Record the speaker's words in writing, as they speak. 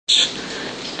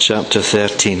chapter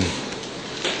 13.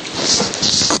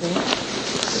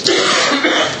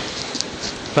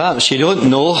 Perhaps you don't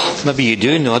know, maybe you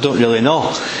do know, I don't really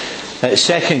know. 2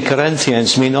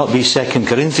 Corinthians may not be 2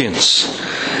 Corinthians.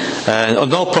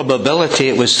 In all probability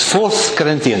it was 4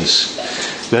 Corinthians.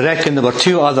 We reckon there were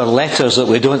 2 other letters that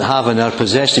we don't have in our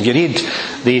possession. If you read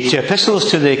the 2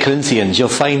 epistles to the Corinthians, you'll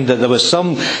find that there was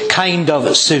some kind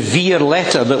of severe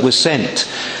letter that was sent.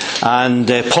 And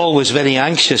Paul was very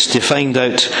anxious to find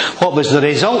out what was the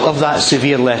result of that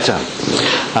severe letter.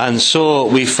 And so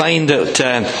we find that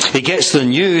he gets the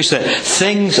news that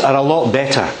things are a lot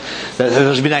better. That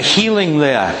there's been a healing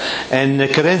there in the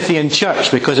Corinthian church,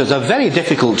 because it was a very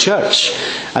difficult church.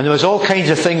 And there was all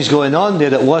kinds of things going on there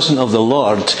that wasn't of the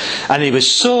Lord. And he was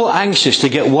so anxious to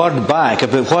get word back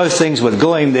about how things were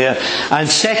going there. And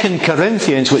 2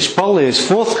 Corinthians, which probably is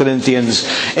 4 Corinthians,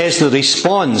 is the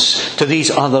response to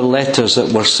these other letters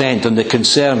that were sent and the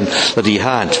concern that he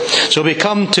had. So we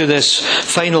come to this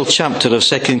final chapter of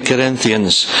 2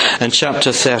 Corinthians in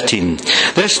chapter 13.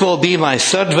 This will be my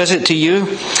 3rd visit to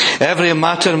you. Every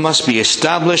matter must be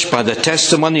established by the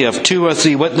testimony of 2 or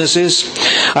 3 witnesses.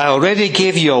 I already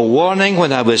gave you a warning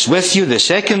when I was with you the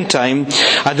 2nd time,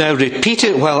 and I repeat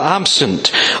it while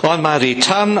absent. On my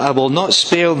return, I will not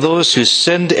spare those who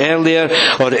sinned earlier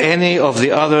or any of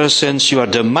the others, since you are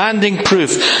demanding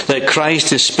proof that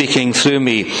Christ is speaking through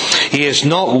me. He is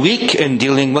not weak in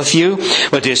dealing with you,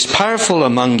 but is powerful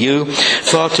among you.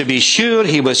 For to be sure,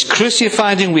 he was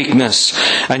crucified in weakness,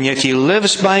 and yet he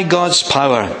lives by God's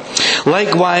power.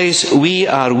 Likewise, we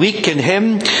are weak in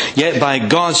him, yet by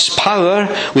God's power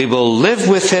we will live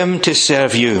with him to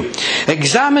serve you.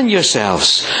 Examine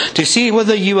yourselves to see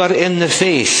whether you are in the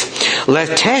faith.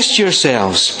 Test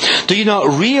yourselves. Do you not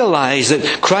realize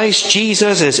that Christ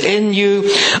Jesus is in you,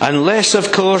 unless,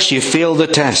 of course, you fail the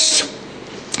test?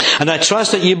 And I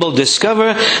trust that you will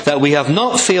discover that we have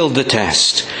not failed the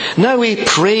test. Now we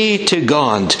pray to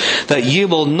God that you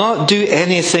will not do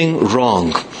anything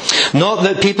wrong. Not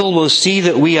that people will see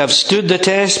that we have stood the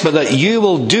test, but that you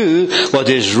will do what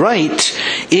is right,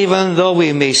 even though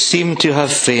we may seem to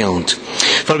have failed.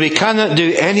 For we cannot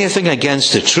do anything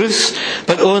against the truth,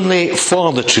 but only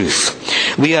for the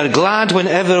truth. We are glad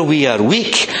whenever we are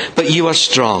weak, but you are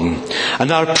strong.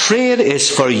 And our prayer is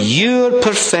for your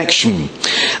perfection.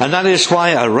 And that is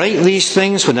why I write these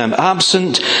things when I'm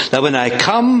absent, that when I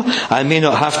come, I may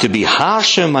not have to be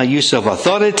harsh in my use of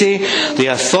authority, the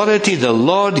authority the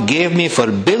Lord gave me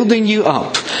for building you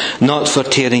up, not for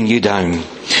tearing you down.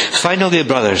 Finally,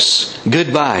 brothers,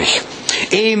 goodbye.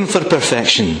 Aim for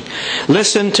perfection.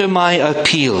 Listen to my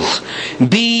appeal.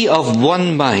 Be of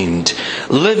one mind.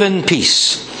 Live in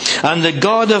peace. And the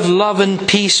God of love and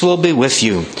peace will be with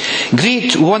you.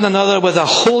 Greet one another with a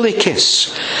holy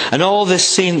kiss. And all the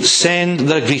saints send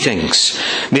their greetings.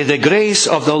 May the grace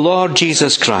of the Lord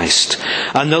Jesus Christ,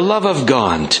 and the love of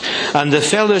God, and the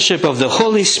fellowship of the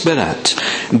Holy Spirit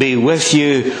be with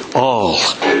you all.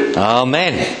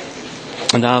 Amen.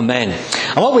 And amen.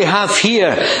 And what we have here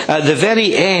at the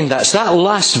very end, that's that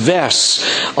last verse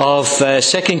of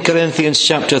 2 Corinthians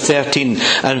chapter 13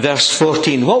 and verse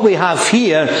 14. What we have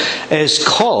here is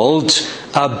called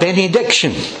a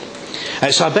benediction.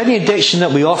 It's a benediction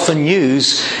that we often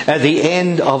use at the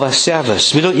end of a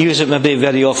service. We don't use it maybe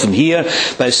very often here,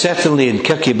 but certainly in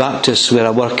Kirky Baptist where I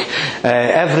work,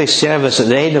 every service, at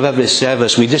the end of every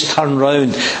service, we just turn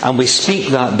round and we speak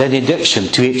that benediction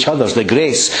to each other. The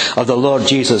grace of the Lord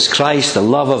Jesus Christ, the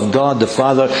love of God the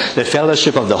Father, the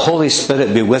fellowship of the Holy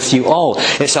Spirit be with you all.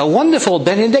 It's a wonderful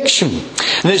benediction.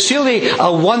 And it's really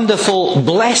a wonderful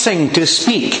blessing to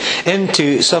speak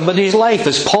into somebody's life,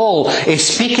 as Paul is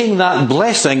speaking that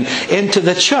blessing into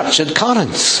the church at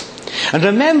Corinth. And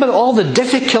remember all the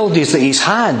difficulties that he's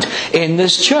had in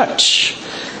this church.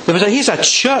 He's a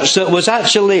church that was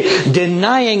actually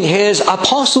denying his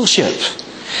apostleship.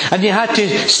 And he had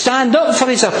to stand up for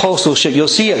his apostleship. You'll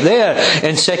see it there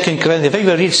in 2 Corinthians. If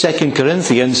you read 2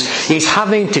 Corinthians, he's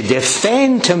having to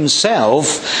defend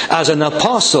himself as an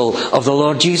apostle of the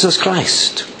Lord Jesus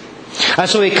Christ. And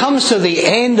so he comes to the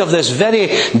end of this very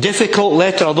difficult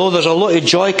letter, although there's a lot of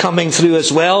joy coming through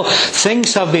as well.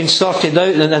 Things have been sorted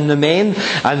out in the main,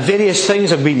 and various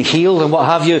things have been healed and what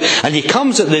have you. And he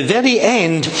comes at the very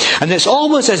end, and it's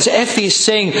almost as if he's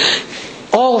saying,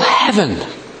 all heaven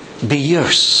be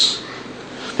yours.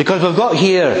 Because we've got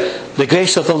here the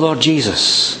grace of the Lord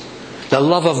Jesus, the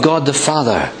love of God the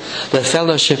Father, the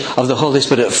fellowship of the Holy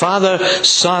Spirit. Father,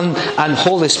 Son, and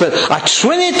Holy Spirit. A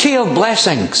trinity of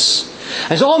blessings.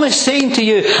 And it's almost saying to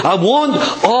you, I want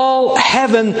all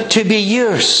heaven to be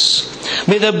yours.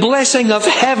 May the blessing of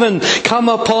heaven come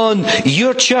upon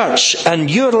your church and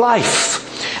your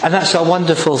life. And that's a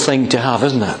wonderful thing to have,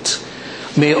 isn't it?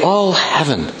 May all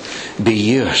heaven be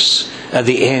yours at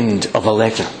the end of a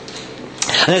letter.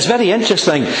 And it's very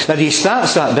interesting that he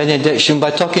starts that benediction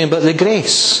by talking about the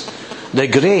grace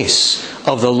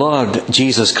of the Lord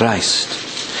Jesus Christ.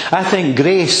 I think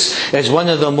grace is one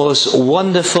of the most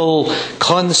wonderful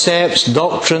concepts,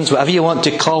 doctrines, whatever you want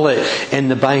to call it, in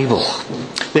the Bible.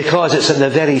 Because it's at the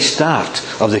very start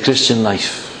of the Christian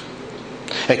life.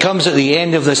 It comes at the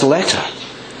end of this letter.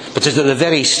 But it's at the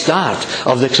very start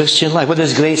of the Christian life. What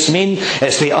does grace mean?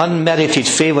 It's the unmerited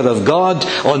favour of God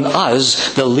on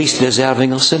us, the least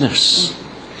deserving of sinners.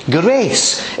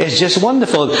 Grace is just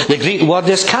wonderful. The Greek word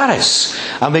is charis.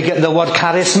 And we get the word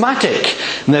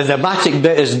charismatic. And the matic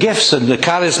bit is gifts, and the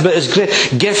charis bit is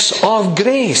gifts of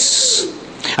grace.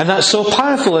 And that's so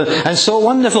powerful and so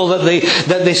wonderful that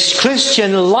this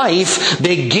Christian life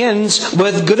begins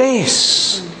with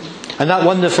grace. And that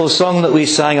wonderful song that we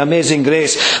sang, Amazing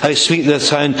Grace, How Sweet the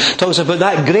Sound, talks about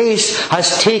that grace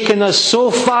has taken us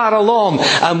so far along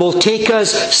and will take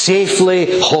us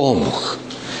safely home.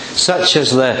 Such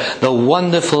is the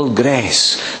wonderful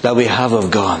grace that we have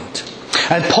of God.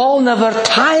 And Paul never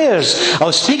tires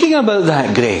of speaking about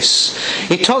that grace.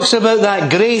 He talks about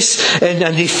that grace in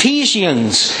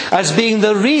Ephesians as being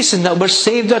the reason that we're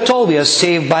saved at all. We are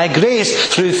saved by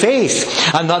grace through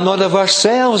faith, and that not of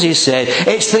ourselves, he said.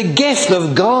 It's the gift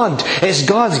of God. It's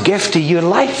God's gift to your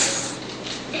life.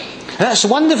 And that's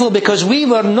wonderful because we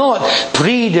were not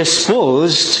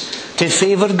predisposed to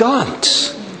favour God.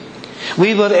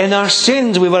 We were in our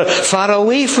sins. We were far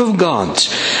away from God.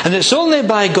 And it's only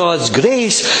by God's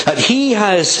grace that He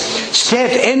has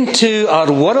stepped into our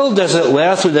world, as it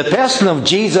were, through the person of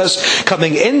Jesus,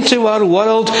 coming into our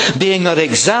world, being our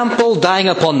example, dying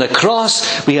upon the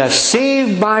cross. We are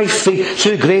saved by faith,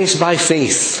 through grace by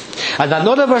faith. And that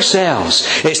not of ourselves.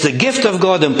 It's the gift of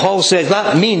God. And Paul says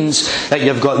that means that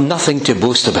you've got nothing to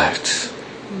boast about.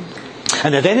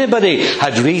 And if anybody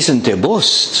had reason to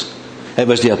boast, it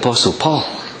was the Apostle Paul.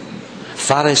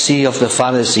 Pharisee of the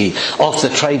Pharisee, of the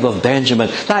tribe of Benjamin.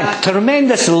 That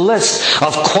tremendous list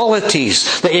of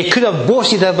qualities that he could have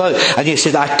boasted about. And he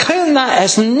said, I count that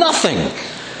as nothing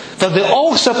for the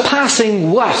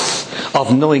all-surpassing worth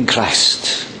of knowing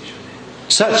Christ.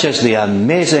 Such is the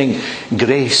amazing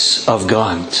grace of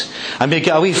God. And we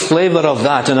get a wee flavour of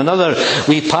that in another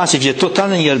wee passage. You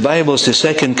turn in your Bibles to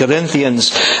 2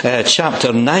 Corinthians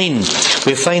chapter 9.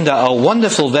 We find a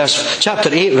wonderful verse, chapter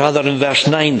 8 rather, in verse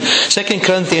 9. 2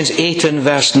 Corinthians 8 and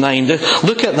verse 9.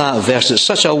 Look at that verse. It's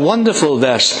such a wonderful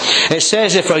verse. It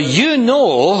says, for you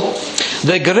know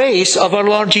the grace of our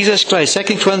Lord Jesus Christ.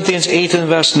 2 Corinthians 8 and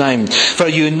verse 9. For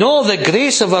you know the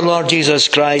grace of our Lord Jesus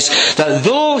Christ, that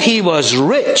though He was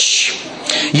rich,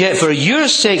 yet for your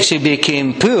sakes He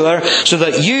became poor, so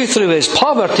that you through His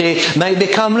poverty might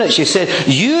become rich. He said,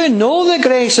 you know the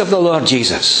grace of the Lord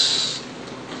Jesus.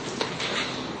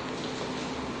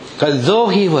 That though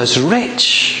He was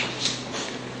rich,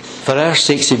 for our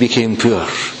sakes He became poor.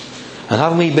 And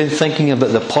haven't we been thinking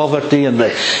about the poverty and the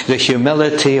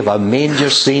humility of a manger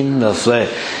scene, of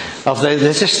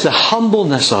just the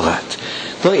humbleness of it?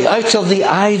 Out of the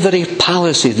ivory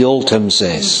palaces, the old hymn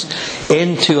says,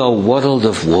 into a world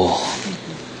of woe.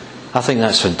 I think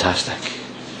that's fantastic.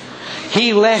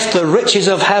 He left the riches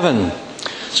of heaven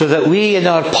so that we in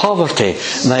our poverty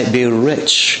might be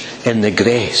rich in the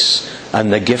grace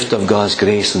and the gift of God's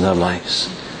grace in our lives.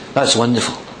 That's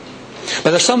wonderful.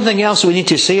 But there's something else we need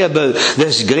to say about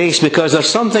this grace, because there's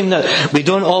something that we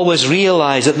don't always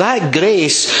realise, that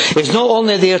grace is not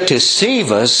only there to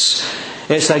save us,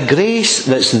 it's a grace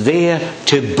that's there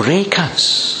to break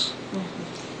us.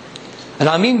 And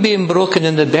I mean being broken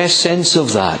in the best sense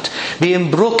of that.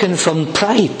 Being broken from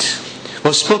pride.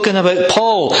 We've spoken about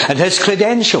Paul and his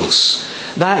credentials.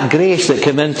 That grace that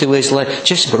came into his life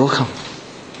just broke him.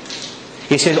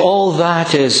 He said all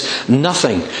that is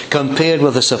nothing compared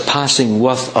with the surpassing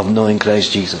worth of knowing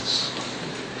Christ Jesus.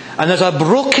 And there's a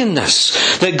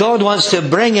brokenness that God wants to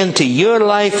bring into your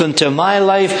life and to my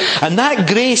life. And that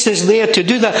grace is there to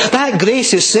do that. That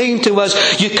grace is saying to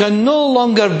us, you can no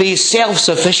longer be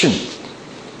self-sufficient.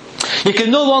 You can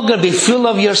no longer be full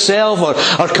of yourself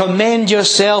or commend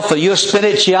yourself for your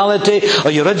spirituality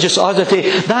or your religiosity.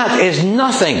 That is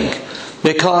nothing.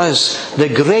 Because the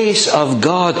grace of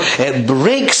God, it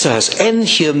breaks us in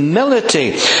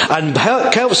humility and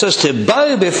helps us to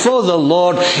bow before the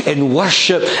Lord in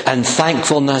worship and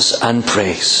thankfulness and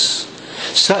praise.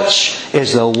 Such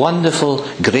is the wonderful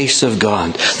grace of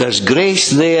God. There's grace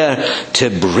there to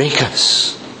break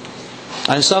us.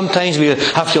 And sometimes we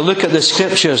have to look at the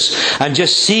scriptures and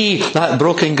just see that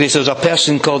broken grace. There's a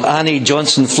person called Annie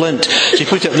Johnson Flint. She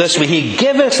put it this way: He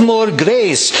giveth more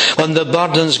grace when the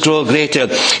burdens grow greater.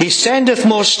 He sendeth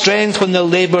more strength when the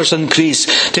labours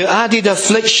increase. To added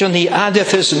affliction He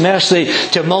addeth His mercy.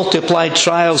 To multiplied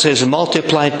trials His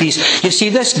multiplied peace. You see,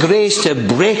 this grace to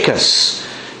break us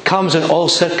comes in all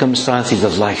circumstances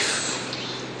of life.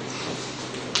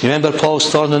 You remember Paul's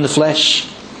thorn in the flesh?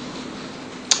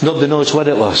 Nobody knows what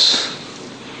it was.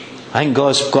 I think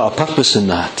God's got a purpose in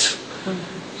that.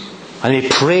 And he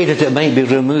prayed that it might be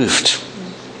removed.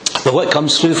 But what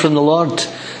comes through from the Lord?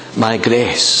 My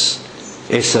grace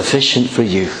is sufficient for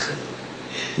you.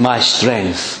 My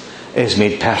strength is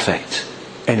made perfect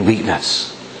in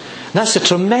weakness. And that's a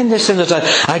tremendous thing. There's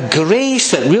a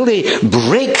grace that really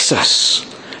breaks us.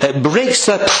 It breaks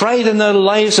the pride in our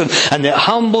lives and it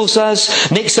humbles us,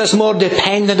 makes us more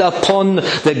dependent upon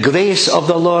the grace of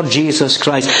the Lord Jesus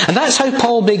Christ. And that's how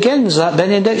Paul begins that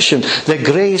benediction. The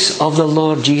grace of the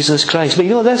Lord Jesus Christ. But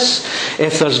you know this?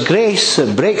 If there's grace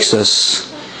that breaks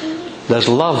us, there's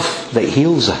love that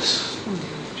heals us.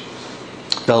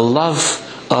 The love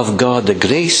of God, the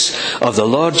grace of the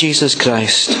Lord Jesus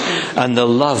Christ, and the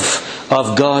love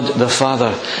of God the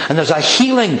Father. And there's a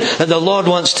healing that the Lord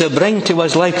wants to bring to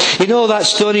his life. You know that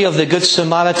story of the Good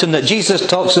Samaritan that Jesus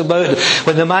talks about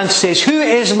when the man says, "Who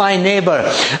is my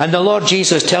neighbour?" And the Lord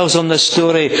Jesus tells him the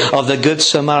story of the Good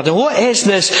Samaritan. What is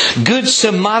this Good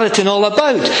Samaritan all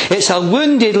about? It's a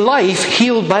wounded life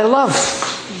healed by love.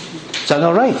 Is that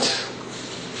not right?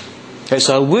 It's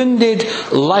a wounded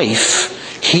life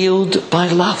healed by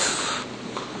love.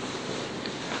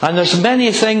 And there's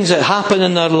many things that happen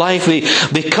in our life. We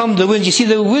become the wounds. You see,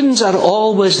 the wounds are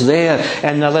always there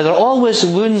in their life. There are always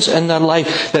wounds in their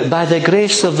life. But by the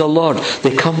grace of the Lord,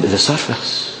 they come to the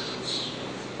surface.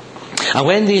 And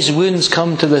when these wounds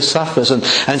come to the surface,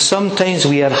 and sometimes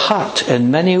we are hurt in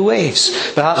many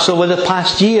ways. Perhaps over the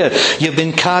past year, you've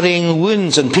been carrying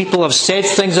wounds and people have said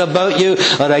things about you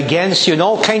or against you and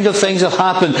all kinds of things have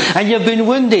happened and you've been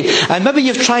wounded. And maybe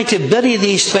you've tried to bury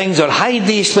these things or hide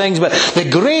these things, but the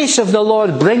grace of the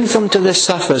Lord brings them to the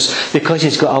surface because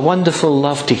He's got a wonderful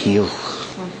love to heal.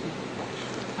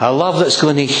 A love that's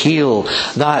going to heal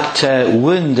that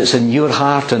wound that's in your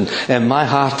heart and in my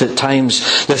heart at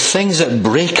times. The things that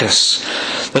break us.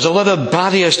 There's a lot of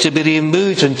barriers to be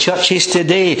removed in churches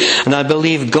today. And I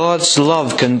believe God's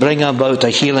love can bring about a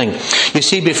healing. You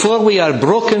see, before we are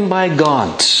broken by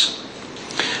God,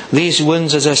 these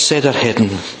wounds, as I said, are hidden.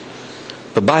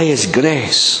 But by His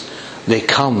grace, they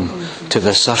come to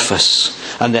the surface.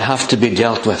 And they have to be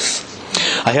dealt with.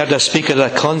 I heard a speaker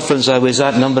at a conference I was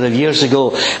at a number of years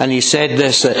ago, and he said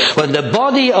this, that when the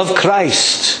body of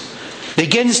Christ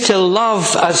begins to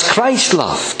love as Christ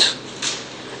loved,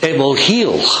 it will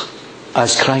heal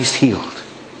as Christ healed.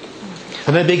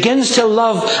 And when it begins to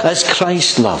love as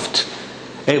Christ loved,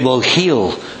 it will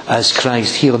heal as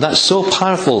Christ healed. That's so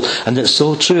powerful and it's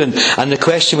so true. And the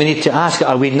question we need to ask,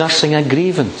 are we nursing a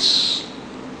grievance?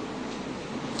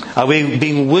 Are we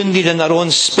being wounded in our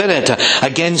own spirit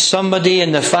against somebody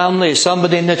in the family,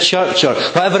 somebody in the church, or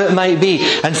whatever it might be?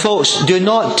 And folks, do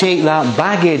not take that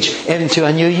baggage into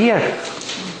a new year.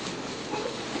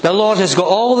 The Lord has got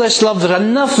all this love. There's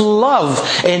enough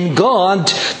love in God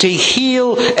to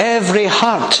heal every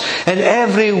hurt and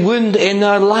every wound in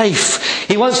our life.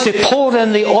 He wants to pour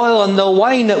in the oil and the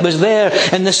wine that was there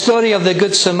in the story of the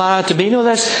Good Samaritan. But you know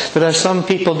this? There are some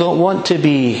people who don't want to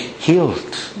be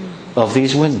healed of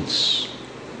these wounds.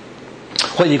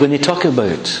 What are you going to talk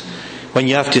about when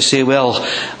you have to say, well,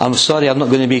 I'm sorry, I'm not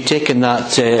going to be taking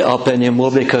that up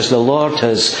anymore because the Lord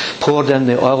has poured in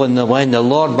the oil and the wine. The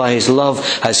Lord by His love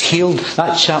has healed.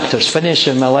 That chapter's finished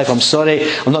in my life. I'm sorry,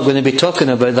 I'm not going to be talking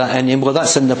about that anymore.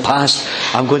 That's in the past.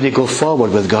 I'm going to go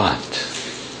forward with God.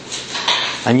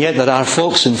 And yet there are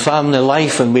folks in family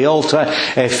life, and we all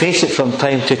face it from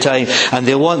time to time, and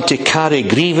they want to carry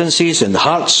grievances and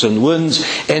hurts and wounds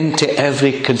into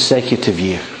every consecutive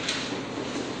year.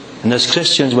 And as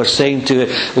Christians we're saying to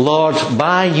it, Lord,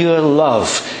 by your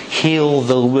love, heal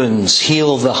the wounds,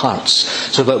 heal the hurts,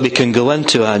 so that we can go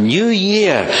into a new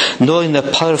year knowing the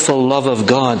powerful love of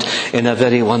God in a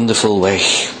very wonderful way.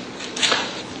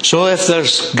 So if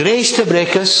there's grace to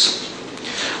break us,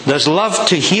 there's love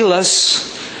to heal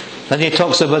us, then he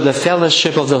talks about the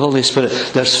fellowship of the Holy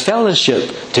Spirit. There's fellowship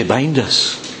to bind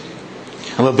us.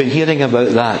 And we've been hearing about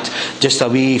that just a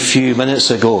wee few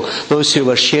minutes ago. Those who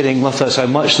were sharing with us how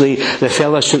much the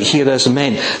fellowship here has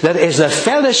meant. There is the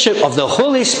fellowship of the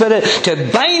Holy Spirit to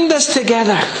bind us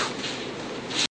together.